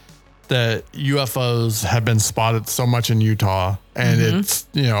sense that UFOs have been spotted so much in Utah, and it's,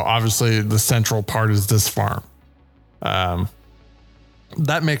 obviously the central part is this farm.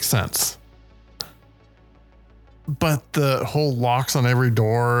 That makes sense. But the whole locks on every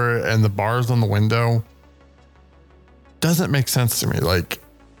door and the bars on the window doesn't make sense to me. Like,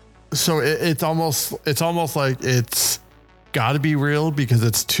 so it's almost like it's got to be real because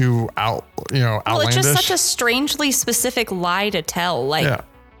it's too outlandish. Well, it's just such a strangely specific lie to tell. Like,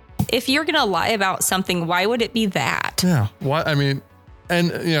 if you're going to lie about something, why would it be that? Yeah. What? I mean,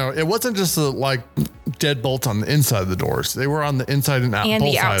 and it wasn't just like dead bolts on the inside of the doors. They were on the inside and out. And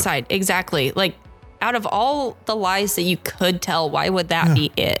the outside. Exactly. Like, out of all the lies that you could tell, why would that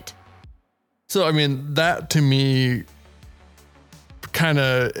be it? So, I mean, that to me kind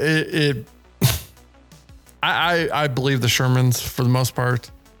of I believe the Shermans for the most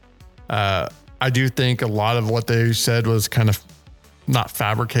part. I do think a lot of what they said was kind of not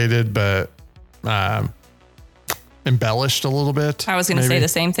fabricated, but embellished a little bit. I was going to say the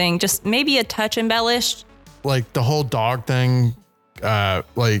same thing, just maybe a touch embellished. Like the whole dog thing,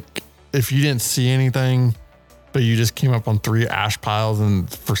 like if you didn't see anything, but you just came up on 3 ash piles and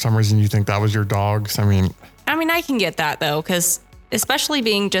for some reason you think that was your dogs. I mean, I can get that though, because especially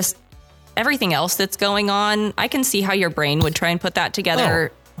being just everything else that's going on, I can see how your brain would try and put that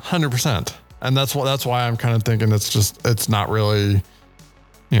together. 100%. And that's why I'm kind of thinking it's not really,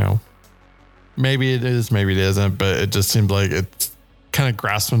 maybe it is, maybe it isn't, but it just seems like it's kind of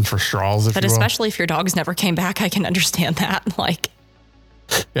grasping for straws. But especially if your dogs never came back, I can understand that. Like,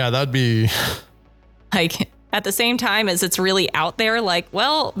 yeah, that'd be like at the same time as it's really out there, like,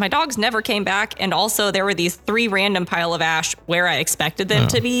 well, my dogs never came back. And also there were these 3 random pile of ash where I expected them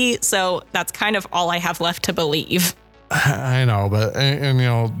to be. So that's kind of all I have left to believe. I know, but and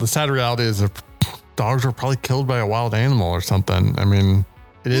the sad reality is that dogs were probably killed by a wild animal or something. I mean,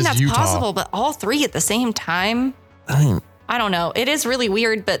 is that's Utah. Possible, but all 3 at the same time. I don't know. It is really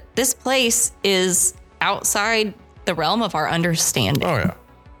weird, but this place is outside the realm of our understanding. Oh yeah.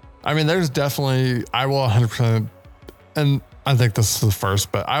 I mean, there's definitely, I will 100%, and I think this is the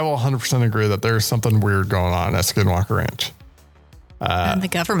first, but I will 100% agree that there's something weird going on at Skinwalker Ranch. And the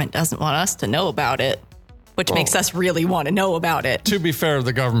government doesn't want us to know about it, which makes us really want to know about it. To be fair,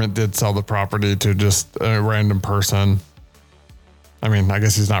 the government did sell the property to just a random person. I mean, I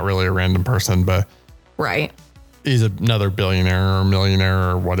guess he's not really a random person, but right. He's another billionaire or millionaire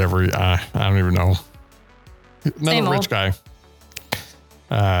or whatever. I don't even know. Another rich guy.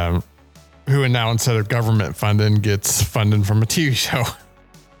 Who now instead of government funding gets funding from a TV show.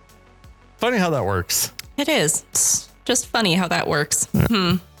 Funny how that works. It is. It's just funny how that works.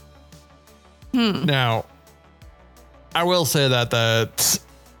 Yeah. Now, I will say that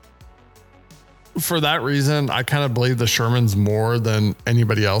for that reason, I kind of believe the Shermans more than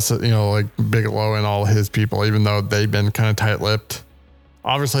anybody else, like Bigelow and all his people, even though they've been kind of tight-lipped.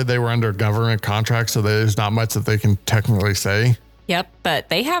 Obviously, they were under government contract, so there's not much that they can technically say. Yep, but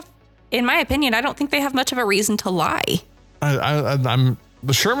they have, in my opinion, I don't think they have much of a reason to lie. The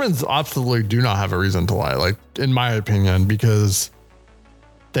Shermans absolutely do not have a reason to lie, like in my opinion, because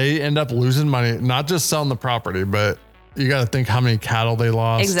they end up losing money, not just selling the property, but you got to think how many cattle they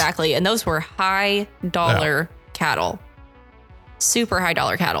lost. Exactly, and those were high dollar cattle, super high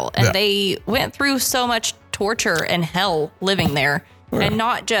dollar cattle, and they went through so much torture and hell living there, and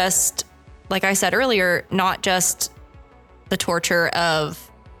not just, like I said earlier, not just the torture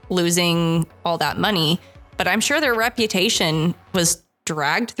of losing all that money, but I'm sure their reputation was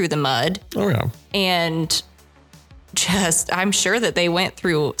dragged through the mud. Oh yeah. And I'm sure that they went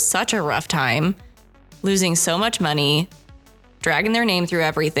through such a rough time, losing so much money, dragging their name through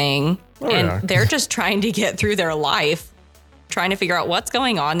everything. They're just trying to get through their life, trying to figure out what's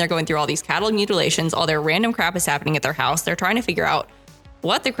going on. They're going through all these cattle mutilations. All their random crap is happening at their house. They're trying to figure out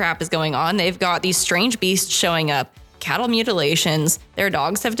what the crap is going on. They've got these strange beasts showing up, cattle mutilations. Their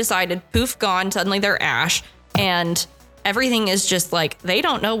dogs have decided, poof, gone. Suddenly they're ash. And everything is just like, they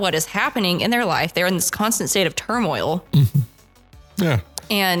don't know what is happening in their life. They're in this constant state of turmoil. Mm-hmm. Yeah.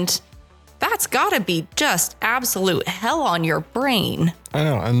 And that's got to be just absolute hell on your brain. I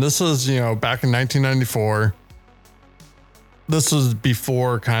know. And this was, back in 1994. This was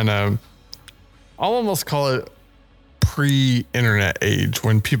before kind of, I'll almost call it pre-internet age,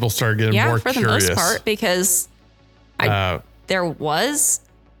 when people started getting more curious. Yeah, for the most part, because there was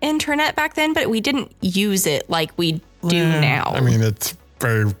internet back then, but we didn't use it like we do now. I mean, it's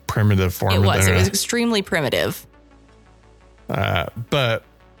very primitive form of internet. It was extremely primitive. But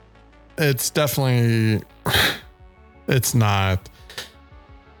it's definitely, it's not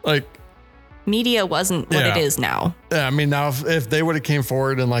like media wasn't what it is now. Yeah, I mean, now if they would have came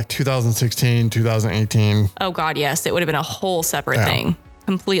forward in like 2016, 2018. Oh God, yes, it would have been a whole separate thing,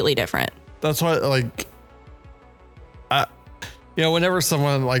 completely different. That's why, like, whenever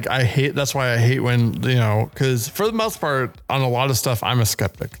someone that's why I hate when, because for the most part, on a lot of stuff, I'm a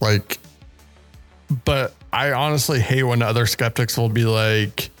skeptic. Like, but I honestly hate when other skeptics will be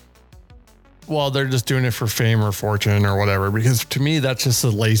like, well, they're just doing it for fame or fortune or whatever. Because to me, that's just a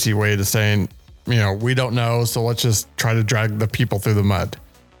lazy way to saying, we don't know. So let's just try to drag the people through the mud.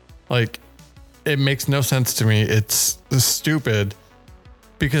 Like, it makes no sense to me. It's stupid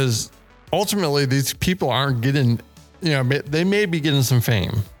because ultimately these people aren't getting, they may be getting some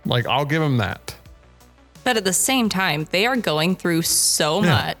fame. Like, I'll give them that. But at the same time, they are going through so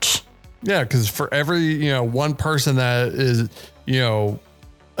much. Yeah. Cause for every, one person that is,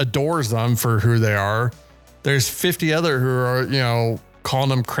 adores them for who they are, there's 50 other who are, calling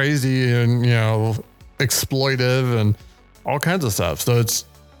them crazy and, exploitive and all kinds of stuff. So it's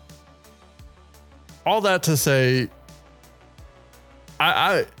all that to say,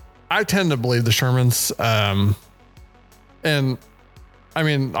 I tend to believe the Shermans. And I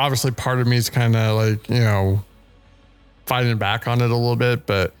mean, obviously part of me is kind of like, fighting back on it a little bit,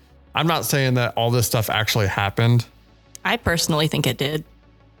 but I'm not saying that all this stuff actually happened. I personally think it did.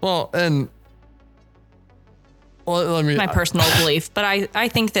 Well, let me, my personal belief, but I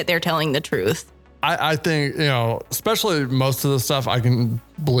think that they're telling the truth. I think, especially most of the stuff, I can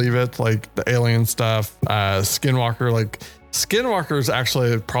believe it. Like the alien stuff, Skinwalker, Skinwalker is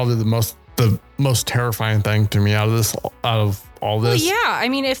actually probably the most terrifying thing to me out of all this. Well, yeah. I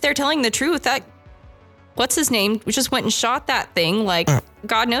mean, if they're telling the truth, what's his name? We just went and shot that thing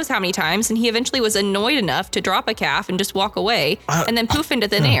God knows how many times. And he eventually was annoyed enough to drop a calf and just walk away and then poof into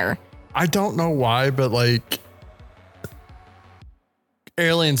thin air. I don't know why, but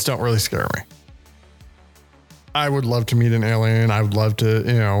aliens don't really scare me. I would love to meet an alien. I would love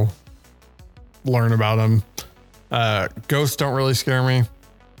to, learn about them. Ghosts don't really scare me.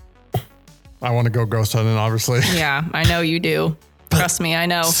 I want to go ghost hunting, obviously. Yeah, I know you do. Trust me, I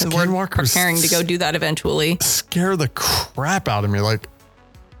know. We're preparing to go do that eventually. Scare the crap out of me.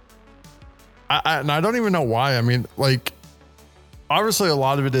 And I don't even know why. I mean, obviously a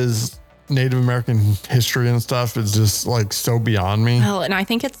lot of it is Native American history and stuff is just so beyond me. Well, and I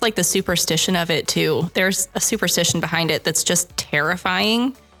think it's the superstition of it too. There's a superstition behind it that's just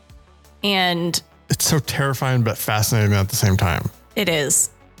terrifying. And it's so terrifying, but fascinating at the same time. It is.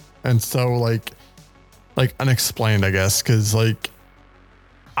 And so unexplained, I guess. Cause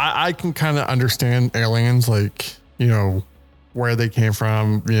I can kind of understand aliens, where they came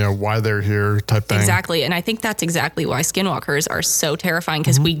from, why they're here type thing. Exactly. And I think that's exactly why skinwalkers are so terrifying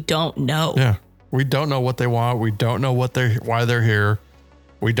because we don't know. Yeah. We don't know what they want. We don't know why they're here.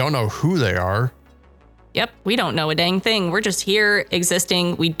 We don't know who they are. Yep. We don't know a dang thing. We're just here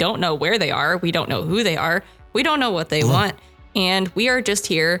existing. We don't know where they are. We don't know who they are. We don't know what they want. And we are just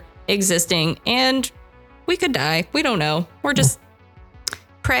here existing and we could die. We don't know. We're just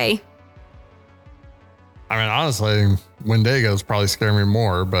pray. I mean, honestly, Wendigos probably scare me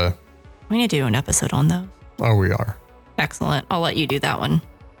more, but we need to do an episode on those. Oh, we are. Excellent. I'll let you do that one.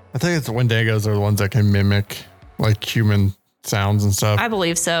 I think it's Wendigos are the ones that can mimic human sounds and stuff. I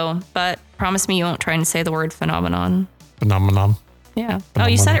believe so, but promise me you won't try and say the word phenomenon. Phenomenon. Yeah. Oh,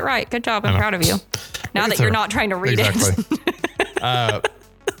 you said it right. Good job. I'm proud of you. Now that you're not trying to read it.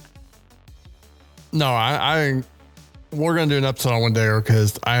 No, we're going to do an episode on Wendigo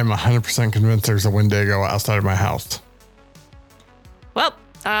because I am 100% convinced there's a Wendigo outside of my house. Well,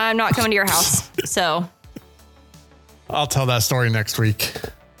 I'm not coming to your house, so I'll tell that story next week.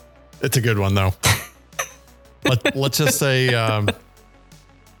 It's a good one, though. Let's just say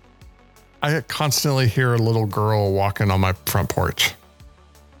I constantly hear a little girl walking on my front porch.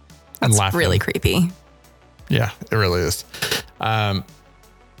 And That's laughing. really creepy. Yeah, it really is.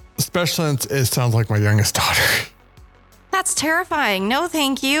 Especially since it sounds like my youngest daughter. That's terrifying. No,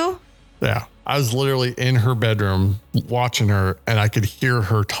 thank you. Yeah. I was literally in her bedroom watching her, and I could hear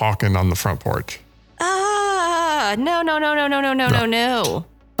her talking on the front porch. No.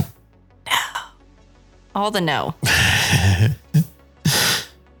 All the no.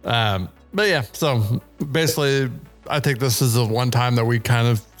 But yeah, so basically, I think this is the one time that we kind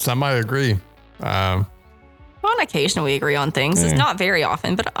of semi-agree. On occasion, we agree on things. It's not very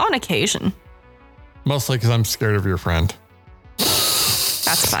often, but on occasion. Mostly because I'm scared of your friend.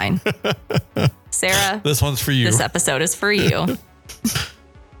 That's fine. Sarah, this one's for you. This episode is for you.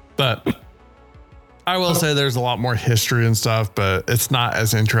 But I will say there's a lot more history and stuff, but it's not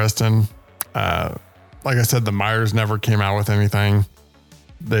as interesting. Like I said, the Myers never came out with anything.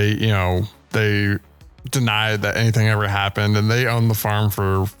 They denied that anything ever happened, and they owned the farm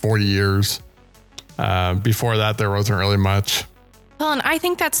for 40 years. Before that, there wasn't really much. Well, and I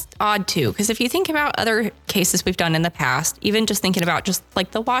think that's odd too, because if you think about other cases we've done in the past, even just thinking about just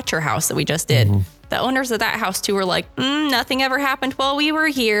like the Watcher house that we just did, the owners of that house too were like, nothing ever happened while we were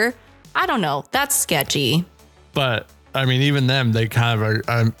here. I don't know. That's sketchy. But I mean, even them, they kind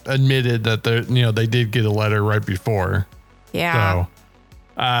of admitted that they did get a letter right before. Yeah. So,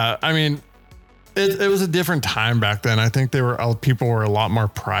 I mean, it was a different time back then. I think people were a lot more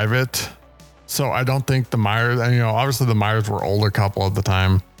private. So I don't think the Myers, obviously the Myers were older couple at the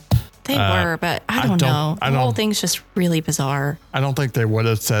time. They were, but I don't know. The whole thing's just really bizarre. I don't think they would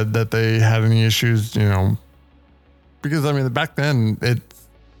have said that they had any issues, because I mean, back then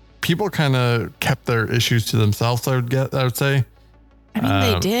people kind of kept their issues to themselves. I would say. I mean,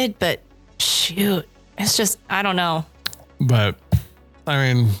 they did, but shoot, it's just, I don't know. But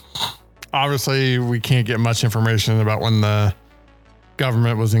I mean, obviously we can't get much information about when the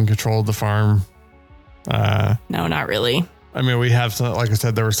government was in control of the farm. No, not really. I mean, we have some, like I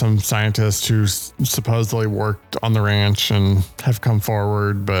said, there were some scientists who supposedly worked on the ranch and have come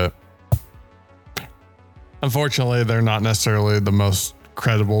forward, but unfortunately, they're not necessarily the most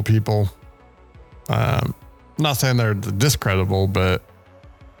credible people. I'm not saying they're discreditable, but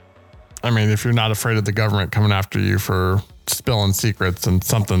I mean, if you're not afraid of the government coming after you for spilling secrets, and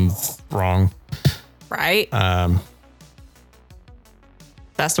something's wrong. Right.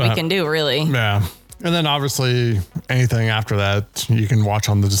 Best we can do, really. Yeah. And then obviously anything after that you can watch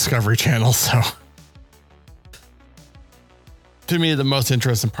on the Discovery Channel. So to me, the most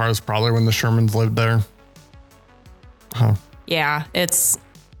interesting part is probably when the Shermans lived there. Huh. Yeah, it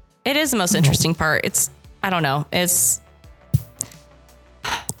is the most interesting part. I don't know. There's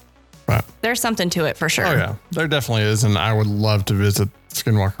something to it for sure. Oh yeah, there definitely is. And I would love to visit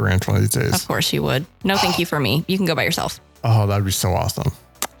Skinwalker Ranch one of these days. Of course you would. No, thank you for me. You can go by yourself. Oh, that'd be so awesome.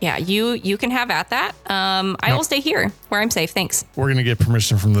 Yeah, you can have at that. I will stay here where I'm safe. Thanks. We're going to get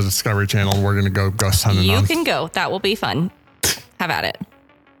permission from the Discovery Channel. We're going to go ghost hunting. You can go. That will be fun. Have at it.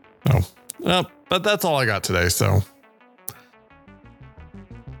 Oh, well, but that's all I got today. So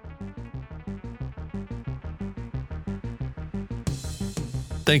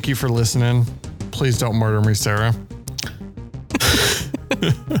thank you for listening. Please don't murder me, Sarah.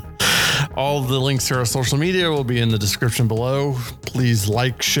 All the links to our social media will be in the description below. Please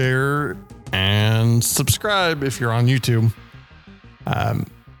like, share, and subscribe if you're on YouTube.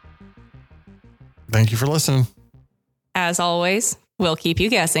 Thank you for listening. As always, we'll keep you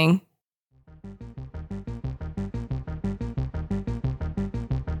guessing.